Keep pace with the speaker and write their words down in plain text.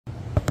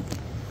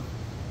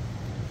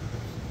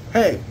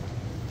Hey,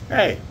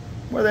 hey,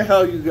 where the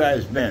hell you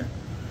guys been?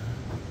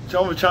 It's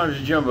almost time for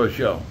the Jimbo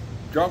show.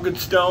 Drunk and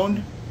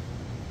stoned?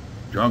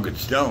 Drunk and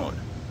stoned.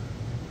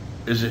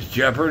 Is this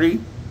Jeopardy?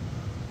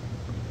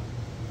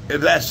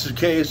 If that's the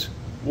case,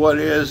 what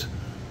is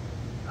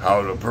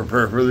how to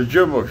prepare for the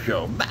Jimbo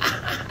show?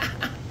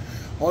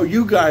 Oh,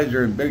 you guys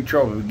are in big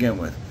trouble to begin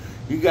with.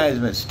 You guys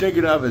have been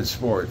sticking up in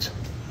sports.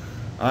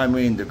 I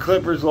mean, the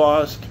Clippers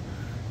lost.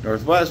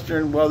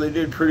 Northwestern, well, they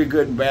did pretty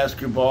good in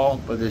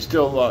basketball, but they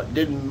still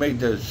didn't make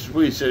the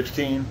Sweet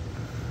 16.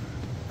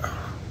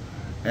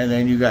 And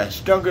then you guys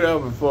stunk it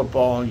up in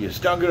football. You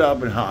stunk it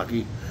up in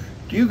hockey.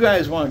 Do you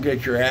guys want to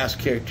get your ass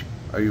kicked,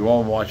 or you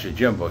won't watch the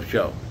Jimbo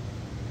show?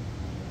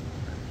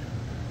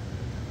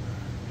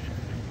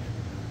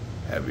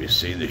 Have you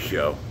seen the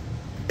show?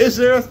 Is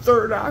there a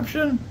third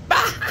option?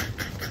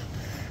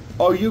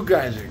 Oh, you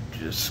guys are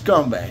just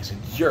scumbags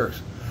and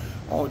jerks.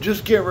 Oh,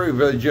 just get ready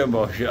for the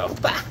Jimbo show.